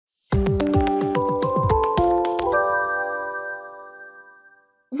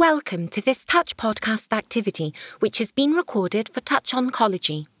Welcome to this Touch podcast activity, which has been recorded for Touch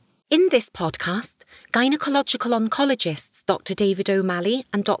Oncology. In this podcast, gynecological oncologists Dr. David O'Malley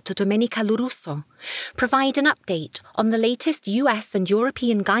and Dr. Domenica Lorusso provide an update on the latest US and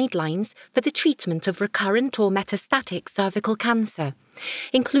European guidelines for the treatment of recurrent or metastatic cervical cancer,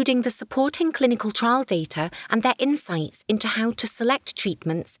 including the supporting clinical trial data and their insights into how to select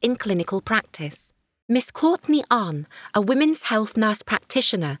treatments in clinical practice. Ms. Courtney Ahn, a women's health nurse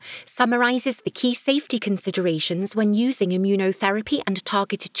practitioner, summarises the key safety considerations when using immunotherapy and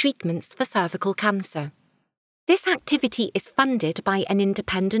targeted treatments for cervical cancer. This activity is funded by an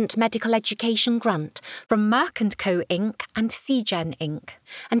independent medical education grant from Merck & Co. Inc. and Seagen Inc.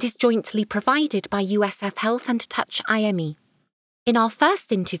 and is jointly provided by USF Health and Touch IME. In our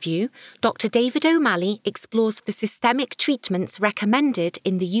first interview, Dr. David O'Malley explores the systemic treatments recommended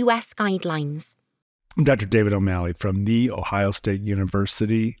in the US guidelines. I'm Dr. David O'Malley from The Ohio State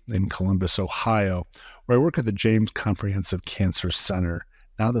University in Columbus, Ohio, where I work at the James Comprehensive Cancer Center,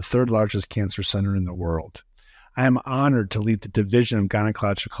 now the third largest cancer center in the world. I am honored to lead the Division of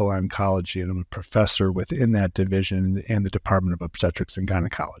Gynecological Oncology, and I'm a professor within that division and the Department of Obstetrics and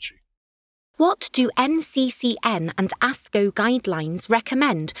Gynecology. What do NCCN and ASCO guidelines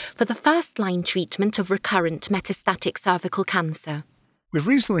recommend for the first-line treatment of recurrent metastatic cervical cancer? We've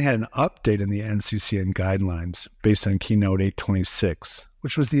recently had an update in the NCCN guidelines based on Keynote 826,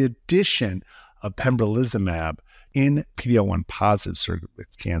 which was the addition of pembrolizumab in PD-L1 positive cervical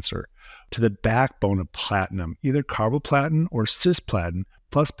cancer to the backbone of platinum, either carboplatin or cisplatin,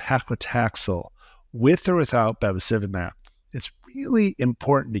 plus paclitaxel, with or without bevacizumab. It's really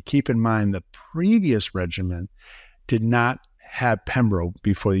important to keep in mind the previous regimen did not have pembro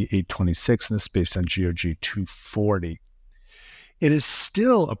before the 826, and this is based on GOG 240. It is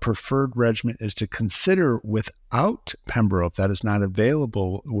still a preferred regimen is to consider without pembro if that is not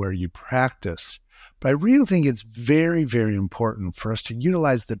available where you practice. But I really think it's very, very important for us to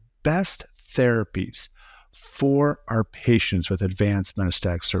utilize the best therapies for our patients with advanced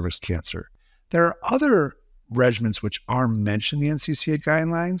metastatic cervical cancer. There are other regimens which are mentioned in the NCCN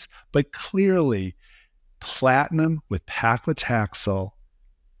guidelines, but clearly platinum with paclitaxel,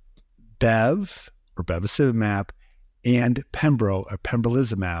 Bev or bevacizumab, and pembro or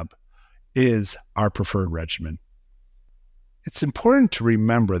pembrolizumab is our preferred regimen. It's important to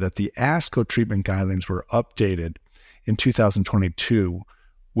remember that the ASCO treatment guidelines were updated in 2022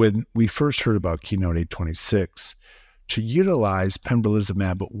 when we first heard about Keynote 826 to utilize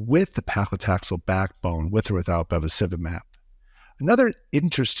pembrolizumab with the paclitaxel backbone with or without bevacizumab. Another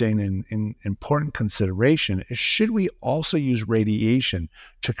interesting and important consideration is should we also use radiation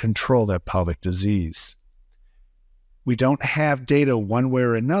to control that pelvic disease? We don't have data one way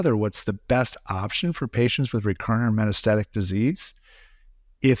or another what's the best option for patients with recurrent or metastatic disease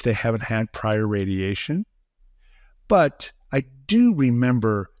if they haven't had prior radiation. But I do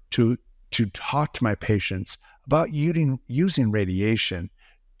remember to talk to my patients about using radiation,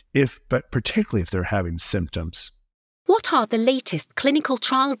 but particularly if they're having symptoms. What are the latest clinical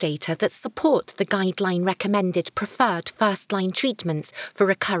trial data that support the guideline-recommended preferred first-line treatments for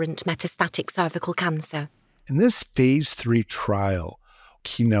recurrent metastatic cervical cancer? In this phase 3 trial,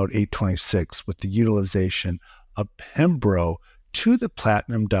 Keynote 826, with the utilization of pembro to the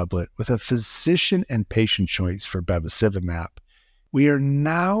platinum doublet with a physician and patient choice for bevacizumab, we are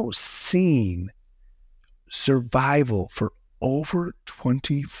now seeing survival for over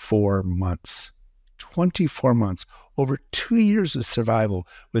 24 months. 24 months, over 2 years of survival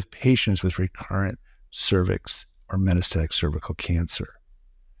with patients with recurrent cervix or metastatic cervical cancer.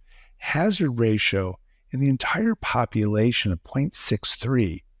 Hazard ratio in the entire population of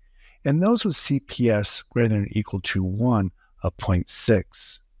 0.63, and those with CPS greater than or equal to 1 of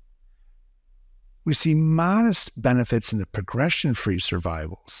 0.6. We see modest benefits in the progression-free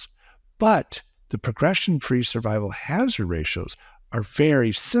survivals, but the progression-free survival hazard ratios are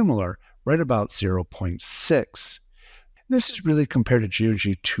very similar, right about 0.6. This is really compared to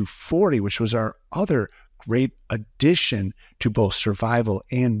GOG 240, which was our other great addition to both survival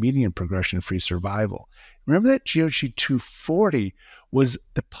and median progression-free survival. Remember that GOG 240 was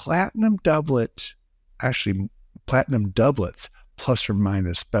the platinum doublet, actually platinum doublets plus or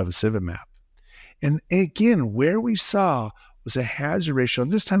minus bevacizumab. And again, where we saw was a hazard ratio,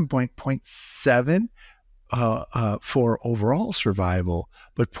 and this time 0.7 for overall survival,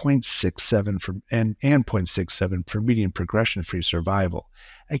 but 0.67 for and 0.67 for median progression-free survival.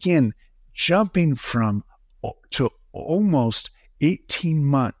 Again, jumping from to almost 18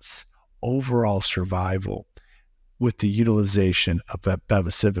 months overall survival with the utilization of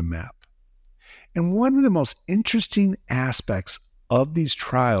bevacizumab. And one of the most interesting aspects of these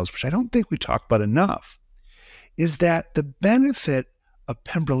trials, which I don't think we talk about enough, is that the benefit of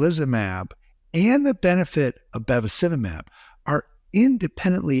pembrolizumab and the benefit of bevacizumab are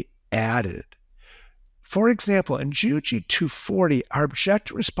independently added. For example, in GOG 240, our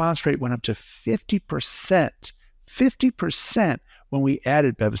objective response rate went up to 50%. 50% when we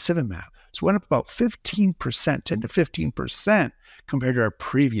added bevacizumab. So it went up about 15%, 10 to 15% compared to our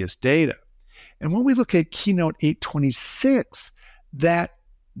previous data. And when we look at Keynote 826, that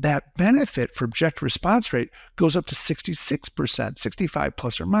benefit for objective response rate goes up to 66%, 65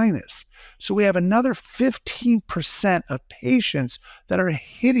 plus or minus. So we have another 15% of patients that are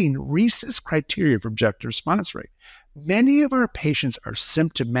hitting RECIST criteria for objective response rate. Many of our patients are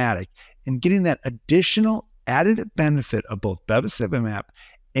symptomatic, and getting that additional added benefit of both bevacizumab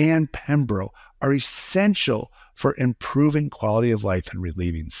and pembro are essential for improving quality of life and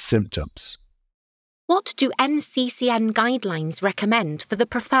relieving symptoms. What do NCCN guidelines recommend for the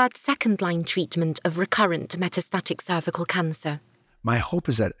preferred second-line treatment of recurrent metastatic cervical cancer? My hope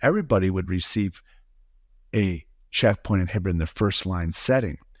is that everybody would receive a checkpoint inhibitor in the first-line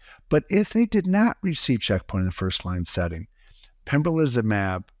setting. But if they did not receive checkpoint in the first-line setting,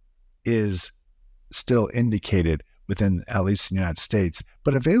 pembrolizumab is still indicated within at least the United States,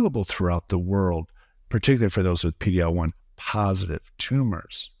 but available throughout the world, particularly for those with PD-L1 positive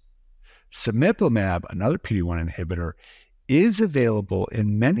tumors. Cemiplimab, another PD-1 inhibitor, is available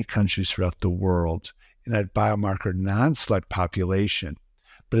in many countries throughout the world in a biomarker non-select population,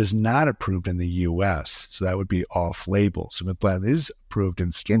 but is not approved in the U.S., so that would be off-label. Cemiplimab is approved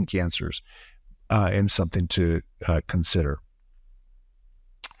in skin cancers and something to consider.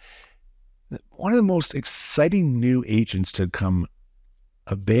 One of the most exciting new agents to come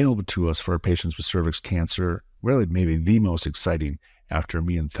available to us for our patients with cervix cancer, really maybe the most exciting after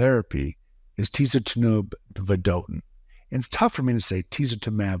immune therapy, is tisotumab vedotin. And it's tough for me to say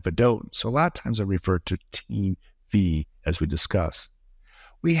tisotumab vedotin, so a lot of times I refer to TV as we discuss.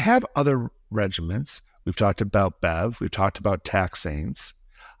 We have other regimens. We've talked about Bev, we've talked about taxanes,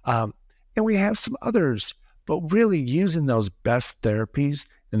 and we have some others, but really using those best therapies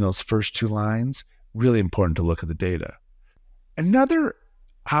in those first two lines, really important to look at the data. Another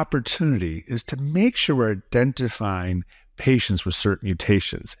opportunity is to make sure we're identifying patients with certain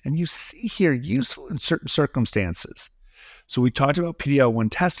mutations. And you see here, useful in certain circumstances. So we talked about PD-L1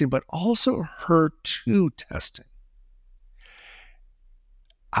 testing, but also HER2 testing.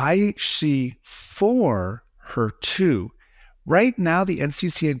 IHC4 HER2. Right now, the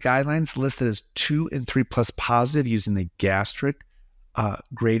NCCN guidelines list it as 2 and 3 plus positive using the gastric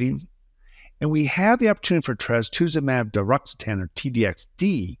grading. And we have the opportunity for trastuzumab deruxtecan, or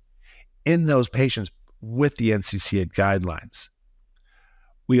TDXD, in those patients with the NCCN guidelines.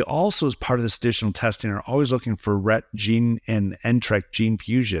 We also, as part of this additional testing, are always looking for RET gene and NTRK gene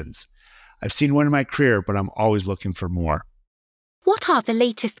fusions. I've seen one in my career, but I'm always looking for more. What are the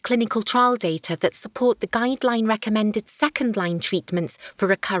latest clinical trial data that support the guideline-recommended second-line treatments for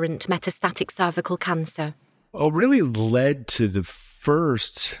recurrent metastatic cervical cancer? Well, really led to the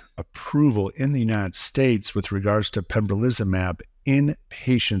first approval in the United States with regards to pembrolizumab in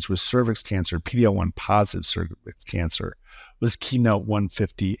patients with cervix cancer, PD-L1 positive cervix cancer, was Keynote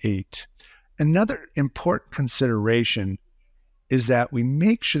 158. Another important consideration is that we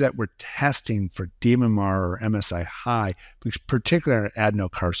make sure that we're testing for dMMR or MSI high, particularly in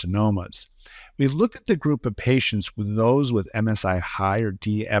adenocarcinomas. We look at the group of patients with those with MSI high or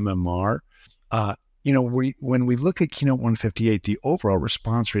dMMR. When we look at Keynote 158, the overall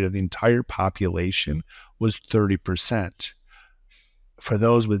response rate of the entire population was 30% for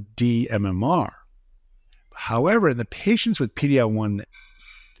those with dMMR. However, in the patients with PD-L1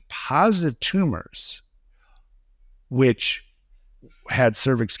 positive tumors, which had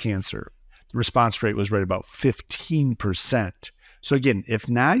cervix cancer, the response rate was right about 15%. So again, if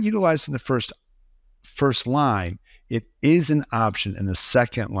not utilized in the first line, it is an option in the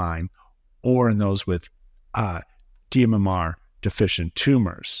second line or in those with dMMR deficient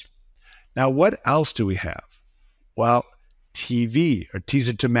tumors. Now, what else do we have? Well, TV, or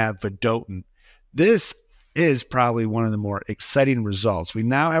tisotumab vedotin. This is probably one of the more exciting results. We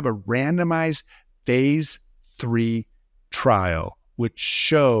now have a randomized phase 3 trial, which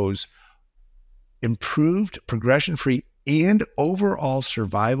shows improved progression-free and overall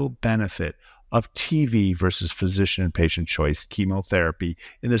survival benefit of TV versus physician and patient choice chemotherapy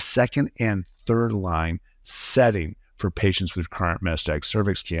in the second and third line setting for patients with recurrent metastatic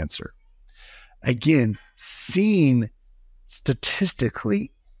cervix cancer. Again, seen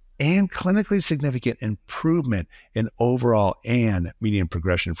statistically and clinically significant improvement in overall and median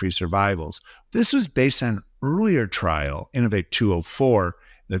progression-free survivals. This was based on an earlier trial, Innovate 204.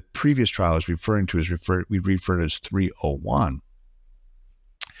 The previous trial I was referring to we referred as 301,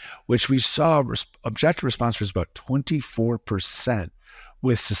 which we saw objective response was about 24%,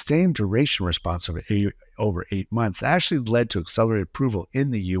 with sustained duration response over 8 months. That actually led to accelerated approval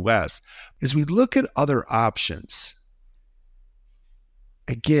in the U.S. As we look at other options,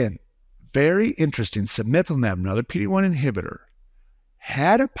 again, very interesting, cemiplimab, another PD-1 inhibitor,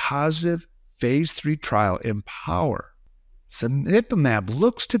 had a positive phase 3 trial in POWER. Cemiplimab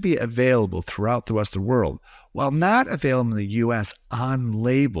looks to be available throughout the Western world, while not available in the U.S. on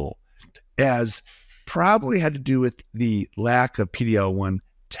label, as probably had to do with the lack of PD-L1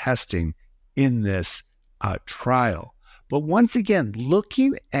 testing in this trial. But once again,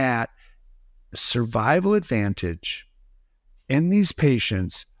 looking at survival advantage in these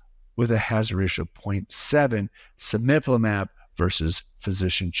patients with a hazard ratio of 0.7, cemiplimab versus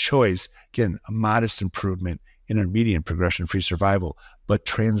physician choice, again, a modest improvement in our median progression-free survival, but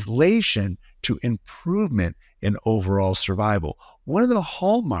translation to improvement in overall survival, one of the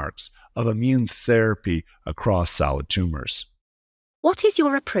hallmarks of immune therapy across solid tumors. What is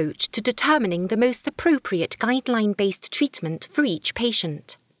your approach to determining the most appropriate guideline-based treatment for each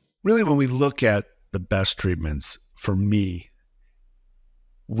patient? Really, when we look at the best treatments, for me,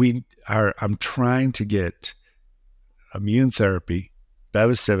 I'm trying to get immune therapy,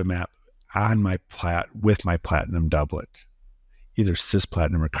 bevacizumab, with my platinum doublet, either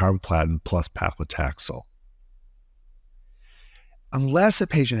cisplatin or carboplatin plus paclitaxel. Unless a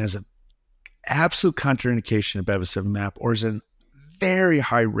patient has an absolute contraindication of bevacizumab or is in very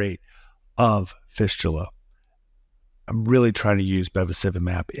high rate of fistula, I'm really trying to use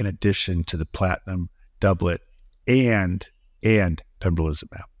bevacizumab in addition to the platinum doublet and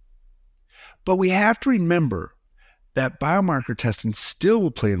pembrolizumab. But we have to remember that biomarker testing still will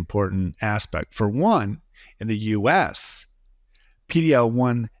play an important aspect. For one, in the U.S.,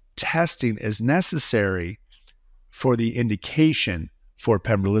 PD-L1 testing is necessary for the indication for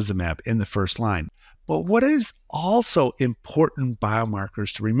pembrolizumab in the first line. But what is also important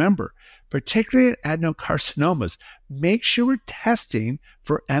biomarkers to remember, particularly in adenocarcinomas, make sure we're testing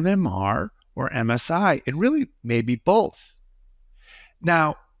for MMR or MSI, and really maybe both.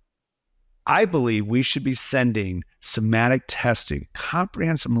 Now, I believe we should be sending somatic testing,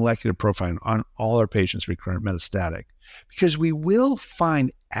 comprehensive molecular profiling on all our patients recurrent metastatic, because we will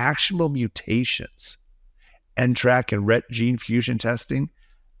find actionable mutations. NTRK and RET gene fusion testing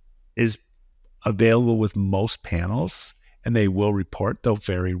is available with most panels, and they will report, though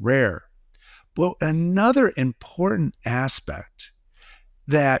very rare. But another important aspect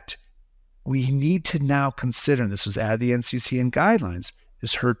that we need to now consider, and this was added to the NCCN guidelines,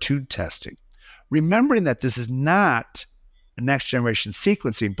 is HER2 testing. Remembering that this is not a next generation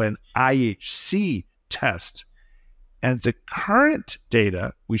sequencing, but an IHC test. And the current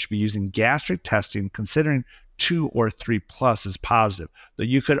data, we should be using gastric testing, considering 2 or 3 plus is positive. Though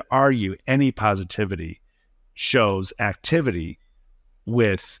you could argue any positivity shows activity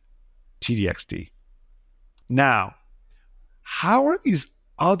with TDXD. Now, how are these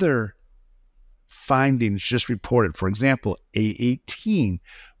other findings just reported? For example, A18,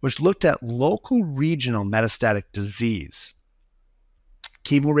 which looked at local regional metastatic disease,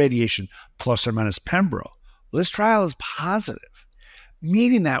 chemoradiation plus or minus pembro. Well, this trial is positive,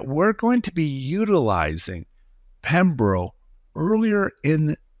 meaning that we're going to be utilizing pembro earlier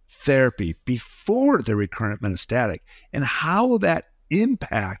in therapy before the recurrent metastatic. And how will that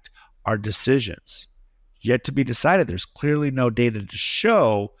impact our decisions? Yet to be decided. There's clearly no data to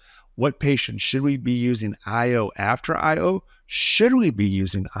show what patients should we be using IO after IO? Should we be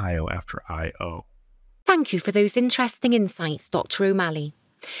using IO after IO? Thank you for those interesting insights, Dr. O'Malley.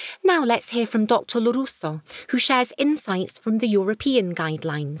 Now let's hear from Dr. Lorusso, who shares insights from the European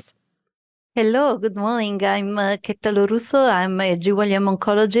guidelines. Hello, good morning. I'm Chetta Lorusso. I'm a GYM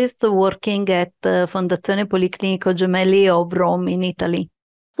oncologist working at Fondazione Policlinico Gemelli of Rome in Italy.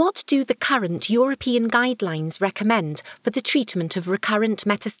 What do the current European guidelines recommend for the treatment of recurrent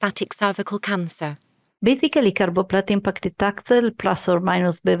metastatic cervical cancer? Basically, carboplatin paclitaxel plus or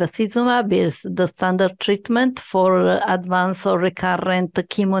minus bevacizumab is the standard treatment for advanced or recurrent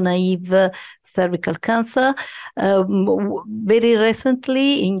chemo-naive cervical cancer. Very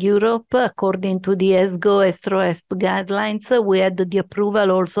recently in Europe, according to the ESGO-ESTRO-ESP guidelines, we had the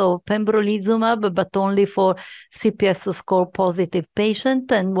approval also of pembrolizumab, but only for CPS score positive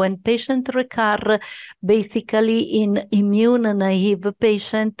patients. And when patients recur, basically in immune-naive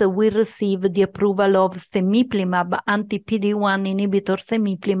patient, we receive the approval of of cemiplimab, anti-PD-1 inhibitor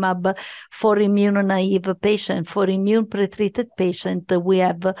cemiplimab for immune-naive patients. For immune-pretreated patients, we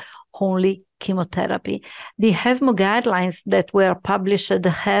have only chemotherapy. The ESMO guidelines that were published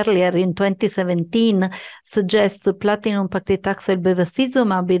earlier in 2017 suggest platinum paclitaxel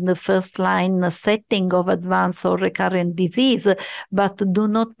bevacizumab in the first-line setting of advanced or recurrent disease, but do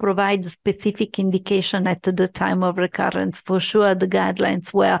not provide specific indication at the time of recurrence. For sure, the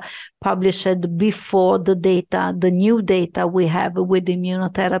guidelines were published before the new data we have with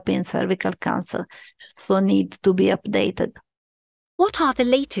immunotherapy in cervical cancer, so needs to be updated. What are the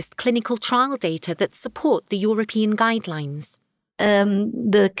latest clinical trial data that support the European guidelines?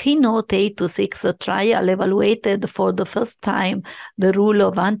 The Keynote 826 trial evaluated for the first time the role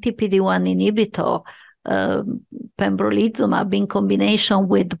of anti-PD-1 inhibitor pembrolizumab in combination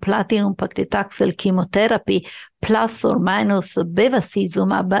with platinum paclitaxel chemotherapy plus or minus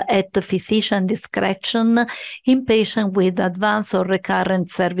bevacizumab at physician discretion in patients with advanced or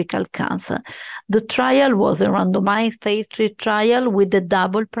recurrent cervical cancer. The trial was a randomized phase 3 trial with a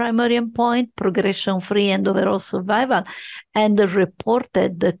double primary endpoint, progression-free and overall survival, and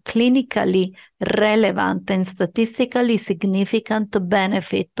reported the clinically relevant and statistically significant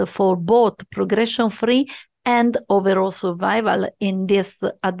benefit for both progression-free and overall survival in this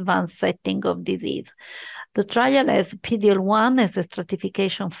advanced setting of disease. The trial has PD-L1 as a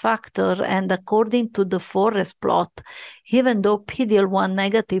stratification factor, and according to the forest plot, even though PD-L1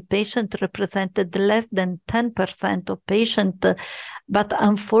 negative patients represented less than 10% of patients, but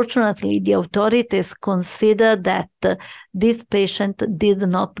unfortunately the authorities consider that this patient did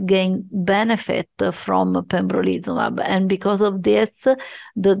not gain benefit from pembrolizumab, and because of this,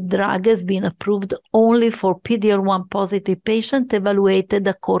 the drug has been approved only for PD-L1 positive patients evaluated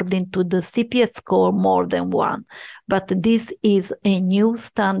according to the CPS score more than 1. But this is a new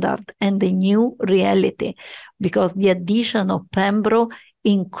standard and a new reality, because the addition of pembro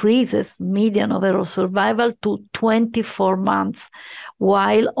increases median overall survival to 24 months,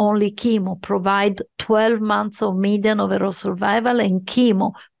 while only chemo provides 12 months of median overall survival, and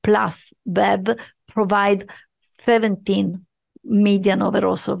chemo plus bev provide 17 median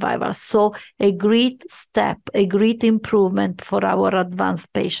overall survival. So a great step, a great improvement for our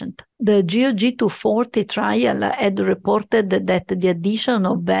advanced patient. The GOG240 trial had reported that the addition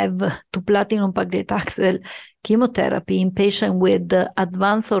of bev to platinum paclitaxel chemotherapy in patients with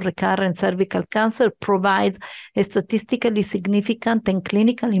advanced or recurrent cervical cancer provides a statistically significant and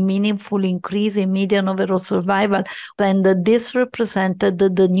clinically meaningful increase in median overall survival. And this represented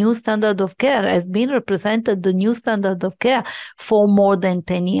the new standard of care, has been represented the new standard of care for more than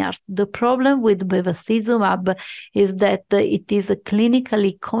 10 years. The problem with bevacizumab is that it is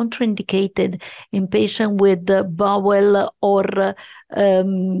clinically contraindicated in patients with bowel or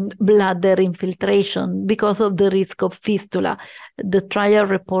bladder infiltration because of the risk of fistula. The trial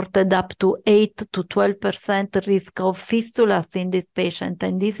reported up to 8 to 12% risk of fistulas in this patient,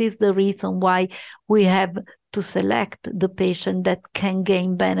 and this is the reason why we have to select the patient that can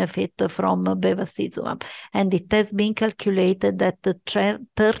gain benefit from bevacizumab. And it has been calculated that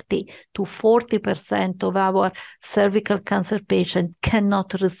 30 to 40% of our cervical cancer patients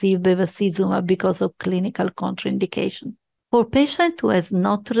cannot receive bevacizumab because of clinical contraindication. For patients who has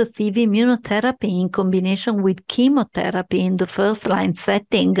not received immunotherapy in combination with chemotherapy in the first-line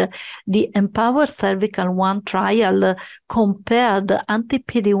setting, the Empower Cervical 1 trial compared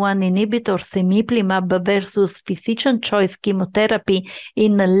anti-PD-1 inhibitor cemiplimab versus physician choice chemotherapy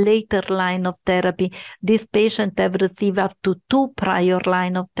in a later line of therapy. These patients have received up to 2 prior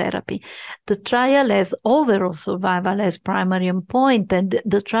line of therapy. The trial has overall survival as primary endpoint, and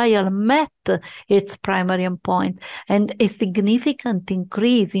the trial met its primary endpoint, and a significant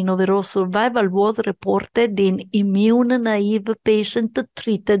increase in overall survival was reported in immune-naive patients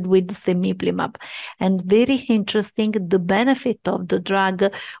treated with cemiplimab. And very interesting, the benefit of the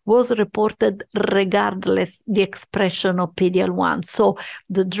drug was reported regardless the expression of PD-L1. So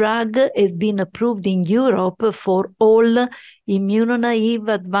the drug has been approved in Europe for all immune-naive,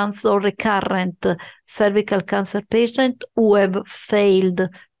 advanced or recurrent cervical cancer patients who have failed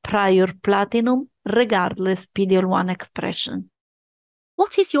prior platinum, regardless PD-L1 expression.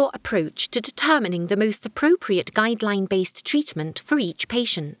 What is your approach to determining the most appropriate guideline-based treatment for each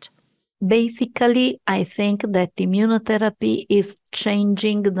patient? Basically, I think that immunotherapy is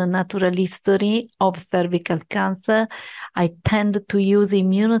changing the natural history of cervical cancer. I tend to use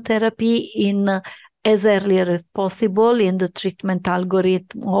immunotherapy in as early as possible in the treatment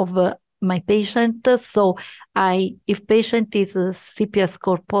algorithm of my patient. So if patient is a CPS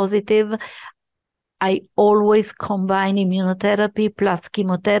score positive, I always combine immunotherapy plus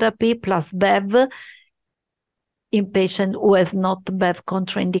chemotherapy plus bev in patient who has not BEV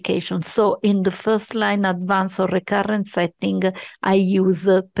contraindication. So in the first line advanced or recurrent setting, I use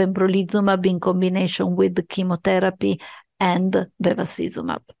pembrolizumab in combination with the chemotherapy and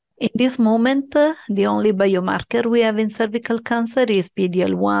bevacizumab. In this moment, the only biomarker we have in cervical cancer is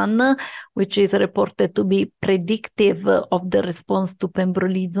PD-L1, which is reported to be predictive of the response to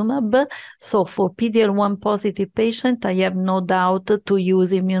pembrolizumab. So for PD-L1 positive patient, I have no doubt to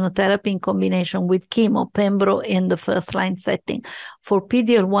use immunotherapy in combination with chemo, pembro in the first line setting. For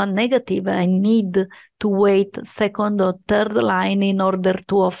PD-L1 negative, I need to wait second or third line in order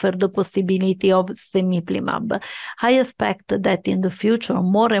to offer the possibility of cemiplimab. I expect that in the future,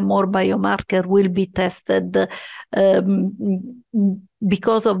 more and more biomarker will be tested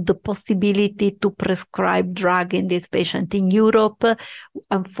because of the possibility to prescribe drug in this patient. In Europe,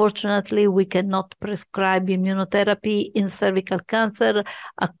 unfortunately, we cannot prescribe immunotherapy in cervical cancer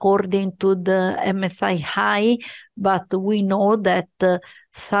according to the MSI-High, but we know that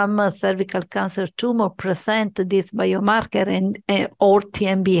some cervical cancer tumor present this biomarker and or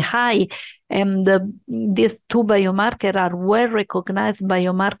TMB-high, and these two biomarkers are well recognized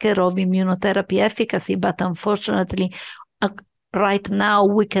biomarker of immunotherapy efficacy, but unfortunately, right now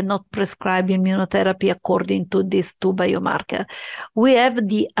we cannot prescribe immunotherapy according to these two biomarkers. We have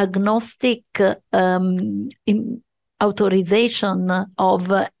the agnostic authorization of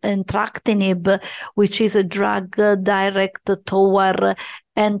entrectinib, which is a drug direct toward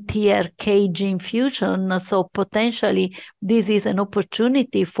NTRK gene fusion. So potentially this is an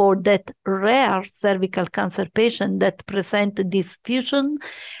opportunity for that rare cervical cancer patient that present this fusion.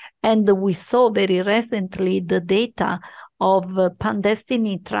 And we saw very recently the data of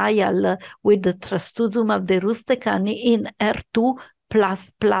Pandestiny trial with the trastuzumab deruxtecan in HER2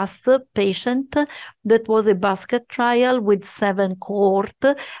 plus patient. That was a basket trial with 7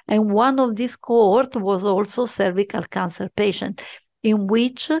 cohorts, and one of these cohorts was also cervical cancer patient, in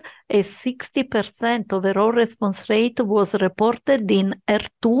which a 60% overall response rate was reported in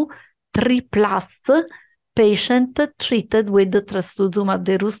HER2 3+ patient treated with the trastuzumab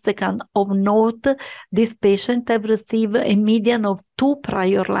deruxtecan. Of note, this patient have received a median of 2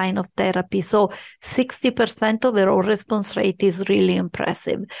 prior line of therapy. So 60% overall response rate is really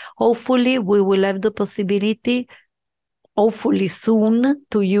impressive. Hopefully, we will have the possibility, hopefully soon,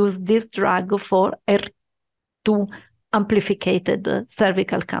 to use this drug for HER2 amplified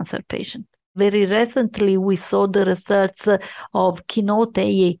cervical cancer patients. Very recently, we saw the results of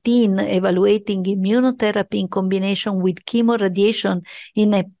KEYNOTE-A18 evaluating immunotherapy in combination with chemoradiation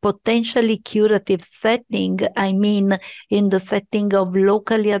in a potentially curative setting. I mean, in the setting of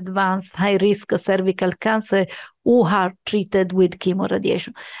locally advanced high-risk cervical cancer who are treated with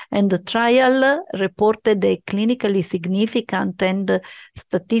chemoradiation. And the trial reported a clinically significant and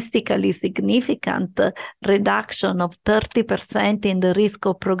statistically significant reduction of 30% in the risk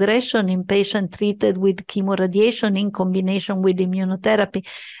of progression in patients treated with chemoradiation in combination with immunotherapy.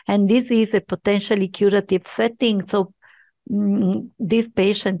 And this is a potentially curative setting, so this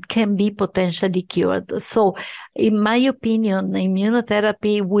patient can be potentially cured. So in my opinion,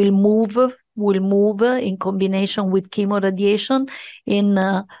 immunotherapy will move in combination with chemoradiation in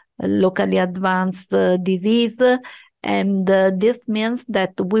locally advanced disease. And this means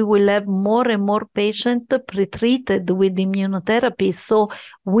that we will have more and more patients pretreated with immunotherapy. So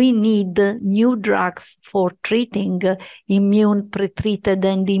we need new drugs for treating immune pretreated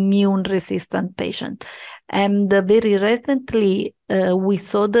and immune resistant patients. And very recently, we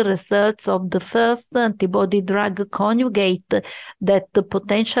saw the results of the first antibody drug conjugate that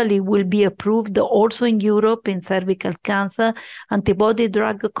potentially will be approved also in Europe in cervical cancer. Antibody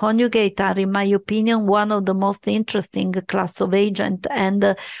drug conjugate are, in my opinion, one of the most interesting class of agent.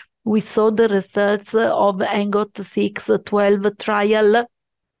 And we saw the results of ENGOT-612 trial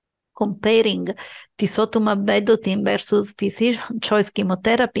comparing tisotumab vedotin versus physician choice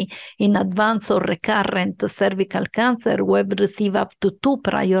chemotherapy in advanced or recurrent cervical cancer who have received up to 2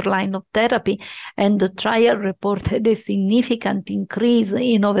 prior line of therapy, and the trial reported a significant increase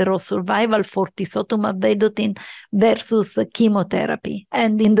in overall survival for tisotumab vedotin versus chemotherapy.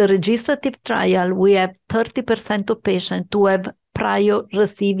 And in the registrative trial, we have 30% of patients who have prior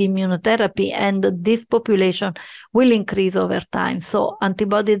receive immunotherapy, and this population will increase over time. So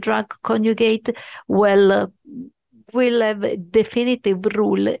antibody drug conjugate will have a definitive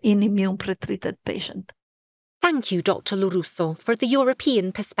role in immune pretreated patients. Thank you, Dr. Lorusso, for the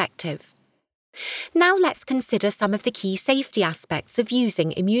European perspective. Now let's consider some of the key safety aspects of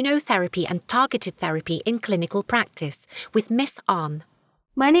using immunotherapy and targeted therapy in clinical practice with Miss Arn.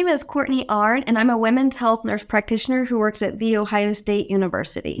 My name is Courtney Arn, and I'm a women's health nurse practitioner who works at The Ohio State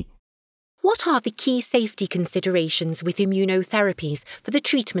University. What are the key safety considerations with immunotherapies for the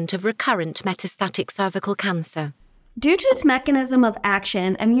treatment of recurrent metastatic cervical cancer? Due to its mechanism of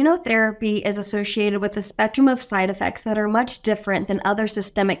action, immunotherapy is associated with a spectrum of side effects that are much different than other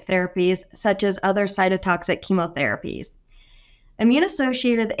systemic therapies, such as other cytotoxic chemotherapies.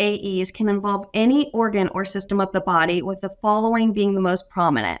 Immune-associated AEs can involve any organ or system of the body, with the following being the most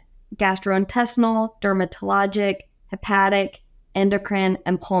prominent: gastrointestinal, dermatologic, hepatic, endocrine,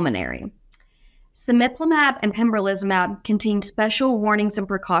 and pulmonary. Cemiplimab and pembrolizumab contain special warnings and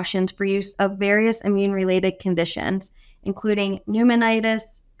precautions for use of various immune-related conditions, including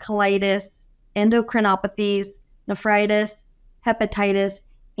pneumonitis, colitis, endocrinopathies, nephritis, hepatitis,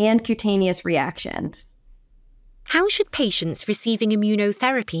 and cutaneous reactions. How should patients receiving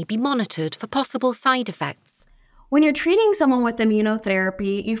immunotherapy be monitored for possible side effects? When you're treating someone with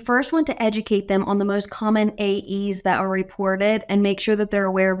immunotherapy, you first want to educate them on the most common AEs that are reported and make sure that they're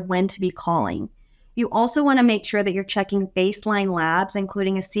aware of when to be calling. You also want to make sure that you're checking baseline labs,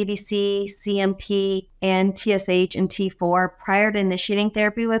 including a CBC, CMP, and TSH and T4 prior to initiating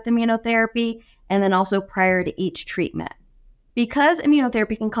therapy with immunotherapy, and then also prior to each treatment. Because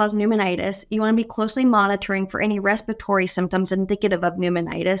immunotherapy can cause pneumonitis, you want to be closely monitoring for any respiratory symptoms indicative of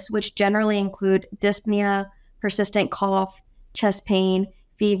pneumonitis, which generally include dyspnea, persistent cough, chest pain,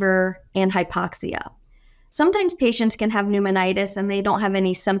 fever, and hypoxia. Sometimes patients can have pneumonitis and they don't have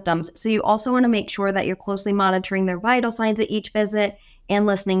any symptoms, so you also want to make sure that you're closely monitoring their vital signs at each visit and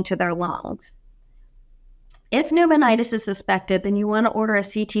listening to their lungs. If pneumonitis is suspected, then you want to order a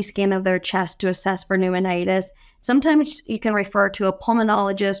CT scan of their chest to assess for pneumonitis. Sometimes you can refer to a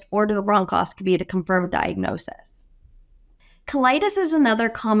pulmonologist or to a bronchoscopy to confirm diagnosis. Colitis is another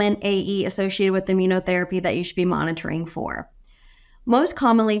common AE associated with immunotherapy that you should be monitoring for. Most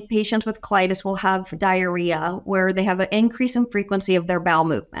commonly, patients with colitis will have diarrhea, where they have an increase in frequency of their bowel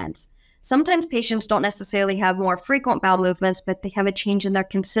movements. Sometimes patients don't necessarily have more frequent bowel movements, but they have a change in their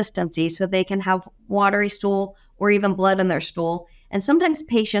consistency, so they can have watery stool or even blood in their stool. And sometimes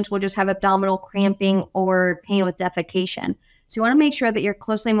patients will just have abdominal cramping or pain with defecation. So you want to make sure that you're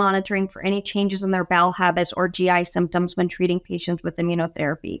closely monitoring for any changes in their bowel habits or GI symptoms when treating patients with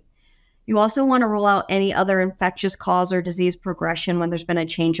immunotherapy. You also want to rule out any other infectious cause or disease progression when there's been a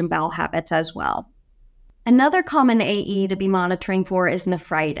change in bowel habits as well. Another common AE to be monitoring for is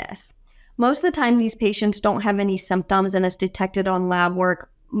nephritis. Most of the time, these patients don't have any symptoms and it's detected on lab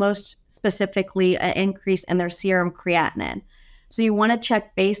work, most specifically an increase in their serum creatinine. So you want to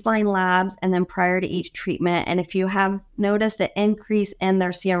check baseline labs and then prior to each treatment. And if you have noticed an increase in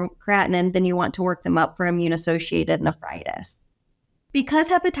their serum creatinine, then you want to work them up for immune-associated nephritis. Because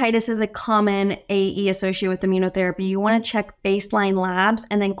hepatitis is a common AE associated with immunotherapy, you want to check baseline labs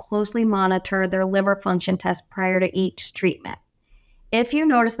and then closely monitor their liver function test prior to each treatment. If you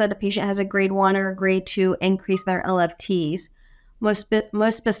notice that a patient has a grade 1 or a grade 2 increase in their LFTs, most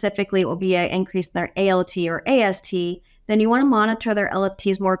specifically it will be an increase in their ALT or AST, then you want to monitor their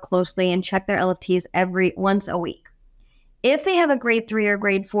LFTs more closely and check their LFTs once a week. If they have a grade 3 or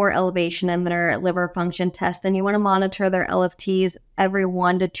grade 4 elevation in their liver function test, then you want to monitor their LFTs every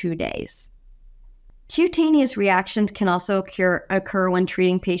 1 to 2 days. Cutaneous reactions can also occur when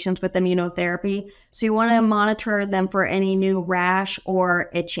treating patients with immunotherapy, so you want to monitor them for any new rash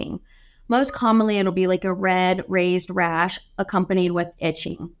or itching. Most commonly, it'll be like a red, raised rash accompanied with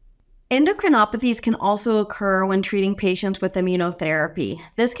itching. Endocrinopathies can also occur when treating patients with immunotherapy.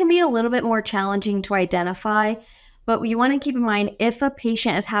 This can be a little bit more challenging to identify, but you want to keep in mind if a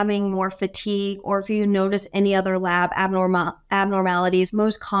patient is having more fatigue or if you notice any other lab abnormalities,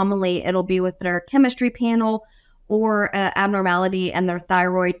 most commonly it'll be with their chemistry panel or abnormality in their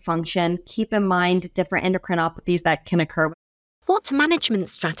thyroid function. Keep in mind different endocrinopathies that can occur. What management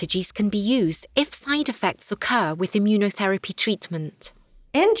strategies can be used if side effects occur with immunotherapy treatment?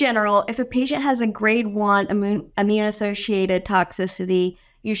 In general, if a patient has a grade 1 immune-associated toxicity,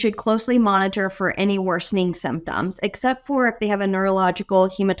 you should closely monitor for any worsening symptoms, except for if they have a neurological,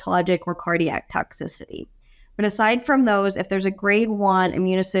 hematologic, or cardiac toxicity. But aside from those, if there's a grade 1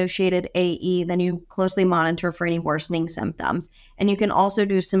 immune-associated AE, then you closely monitor for any worsening symptoms. And you can also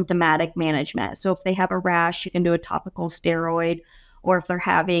do symptomatic management. So if they have a rash, you can do a topical steroid, or if they're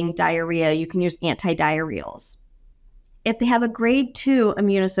having diarrhea, you can use antidiarrheals. If they have a grade 2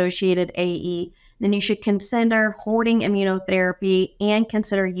 immune-associated AE, then you should consider holding immunotherapy and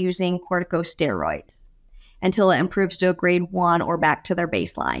consider using corticosteroids until it improves to a grade 1 or back to their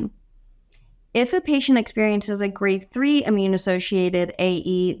baseline. If a patient experiences a grade 3 immune-associated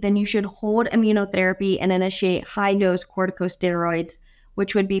AE, then you should hold immunotherapy and initiate high-dose corticosteroids,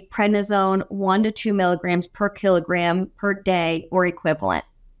 which would be prednisone 1 to 2 milligrams per kilogram per day or equivalent.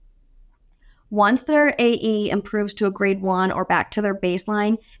 Once their AE improves to a grade 1 or back to their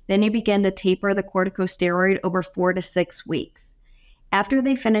baseline, then you begin to taper the corticosteroid over 4 to 6 weeks. After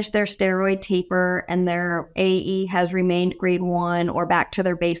they finish their steroid taper and their AE has remained grade 1 or back to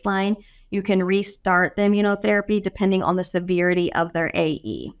their baseline, you can restart the immunotherapy depending on the severity of their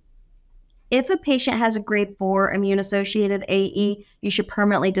AE. If a patient has a grade 4 immune-associated AE, you should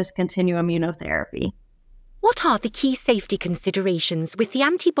permanently discontinue immunotherapy. What are the key safety considerations with the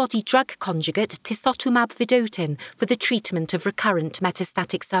antibody-drug conjugate tisotumab vedotin for the treatment of recurrent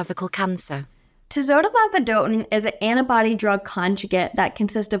metastatic cervical cancer? Tisotumab vedotin is an antibody-drug conjugate that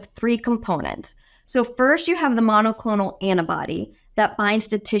consists of 3 components. So first, you have the monoclonal antibody that binds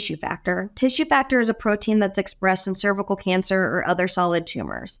to tissue factor. Tissue factor is a protein that's expressed in cervical cancer or other solid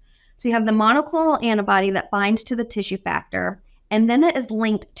tumors. So you have the monoclonal antibody that binds to the tissue factor, and then it is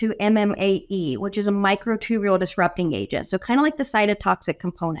linked to MMAE, which is a microtubule disrupting agent. So kind of like the cytotoxic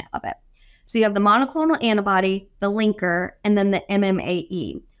component of it. So you have the monoclonal antibody, the linker, and then the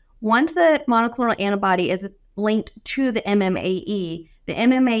MMAE. Once the monoclonal antibody is linked to the MMAE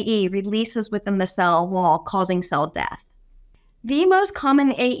releases within the cell wall, causing cell death. The most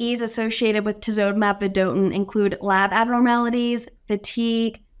common AEs associated with tisotumab vedotin include lab abnormalities,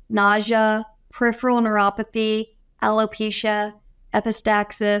 fatigue, nausea, peripheral neuropathy, alopecia,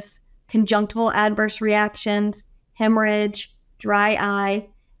 epistaxis, conjunctival adverse reactions, hemorrhage, dry eye,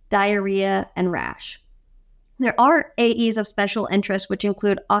 diarrhea, and rash. There are AEs of special interest, which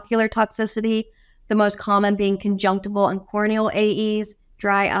include ocular toxicity, the most common being conjunctival and corneal AEs,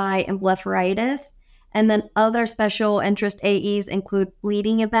 dry eye, and blepharitis. And then other special interest AEs include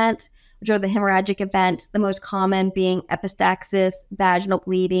bleeding events, which are the hemorrhagic events, the most common being epistaxis, vaginal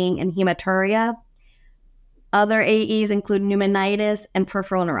bleeding, and hematuria. Other AEs include pneumonitis and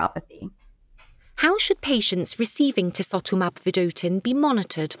peripheral neuropathy. How should patients receiving tisotumab vedotin be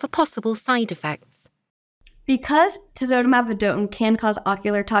monitored for possible side effects? Because tisotumab vedotin can cause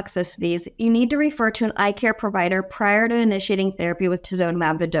ocular toxicities, you need to refer to an eye care provider prior to initiating therapy with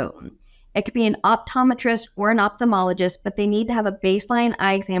tisotumab vedotin. It could be an optometrist or an ophthalmologist, but they need to have a baseline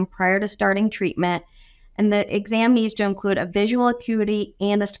eye exam prior to starting treatment, and the exam needs to include a visual acuity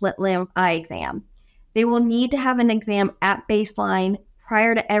and a slit lamp eye exam. They will need to have an exam at baseline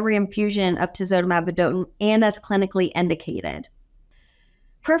prior to every infusion of tisotumab vedotin and as clinically indicated.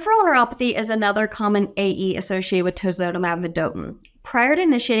 Peripheral neuropathy is another common AE associated with tisotumab vedotin. Prior to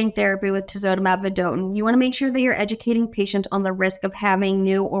initiating therapy with tisotumab vedotin, you want to make sure that you're educating patients on the risk of having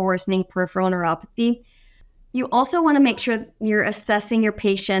new or worsening peripheral neuropathy. You also want to make sure you're assessing your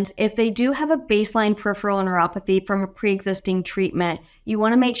patients. If they do have a baseline peripheral neuropathy from a pre-existing treatment, you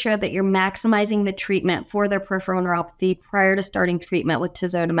want to make sure that you're maximizing the treatment for their peripheral neuropathy prior to starting treatment with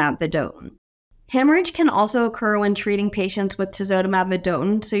tisotumab vedotin. Hemorrhage can also occur when treating patients with tisotumab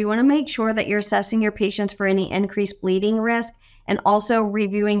vedotin, so you want to make sure that you're assessing your patients for any increased bleeding risk and also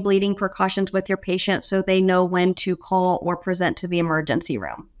reviewing bleeding precautions with your patient so they know when to call or present to the emergency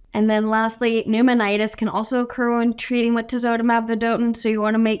room. And then lastly, pneumonitis can also occur when treating with tisotumab vedotin, so you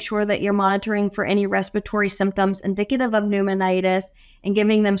want to make sure that you're monitoring for any respiratory symptoms indicative of pneumonitis and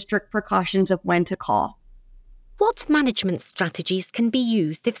giving them strict precautions of when to call. What management strategies can be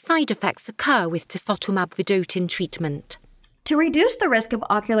used if side effects occur with tisotumab vedotin treatment? To reduce the risk of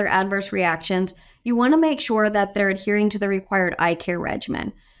ocular adverse reactions, you want to make sure that they're adhering to the required eye care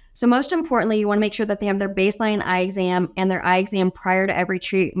regimen. So most importantly, you want to make sure that they have their baseline eye exam and their eye exam prior to every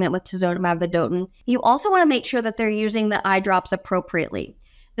treatment with tisotumab vedotin. You also want to make sure that they're using the eye drops appropriately.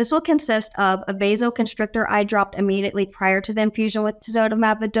 This will consist of a vasoconstrictor eye drop immediately prior to the infusion with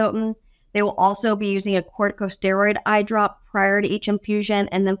tisotumab vedotin. They will also be using a corticosteroid eye drop prior to each infusion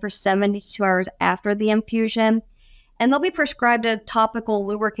and then for 72 hours after the infusion. And they'll be prescribed a topical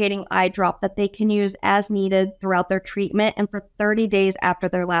lubricating eye drop that they can use as needed throughout their treatment and for 30 days after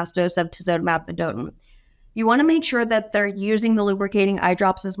their last dose of tisotumab vedotin. You want to make sure that they're using the lubricating eye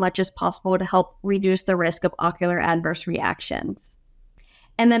drops as much as possible to help reduce the risk of ocular adverse reactions.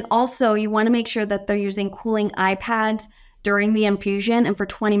 And then also you want to make sure that they're using cooling eye pads during the infusion and for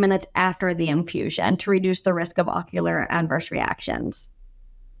 20 minutes after the infusion to reduce the risk of ocular adverse reactions.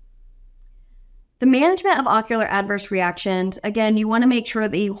 The management of ocular adverse reactions, again, you want to make sure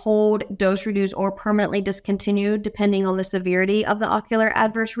that you hold, dose reduce, or permanently discontinue depending on the severity of the ocular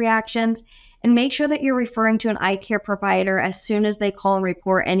adverse reactions, and make sure that you're referring to an eye care provider as soon as they call and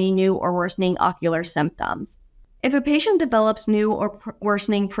report any new or worsening ocular symptoms. If a patient develops new or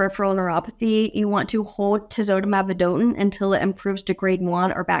worsening peripheral neuropathy, you want to hold tisotumab vedotin until it improves to grade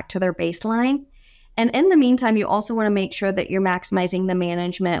 1 or back to their baseline. And in the meantime, you also want to make sure that you're maximizing the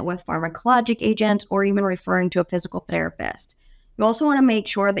management with pharmacologic agents or even referring to a physical therapist. You You also want to make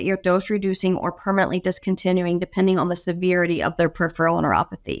sure that you're dose reducing or permanently discontinuing depending on the severity of their peripheral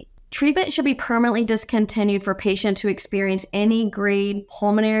neuropathy. Treatment should be permanently discontinued for patients who experience any grade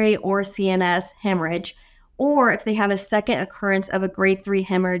pulmonary or CNS hemorrhage, or if they have a second occurrence of a grade 3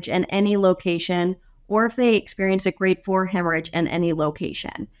 hemorrhage in any location, or if they experience a grade 4 hemorrhage in any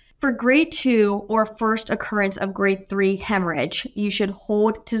location. For grade 2 or first occurrence of grade 3 hemorrhage, you should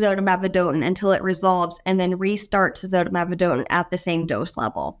hold tisotumab vedotin until it resolves and then restart tisotumab vedotin at the same dose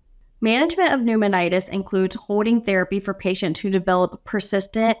level. Management of pneumonitis includes holding therapy for patients who develop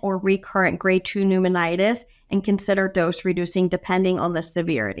persistent or recurrent grade 2 pneumonitis and consider dose reducing depending on the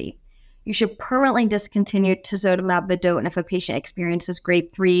severity. You should permanently discontinue tisotumab vedotin if a patient experiences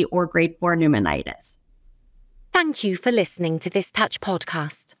grade 3 or grade 4 pneumonitis. Thank you for listening to this Touch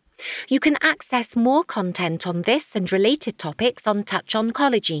podcast. You can access more content on this and related topics on Touch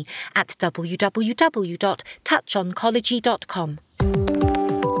Oncology at www.touchoncology.com.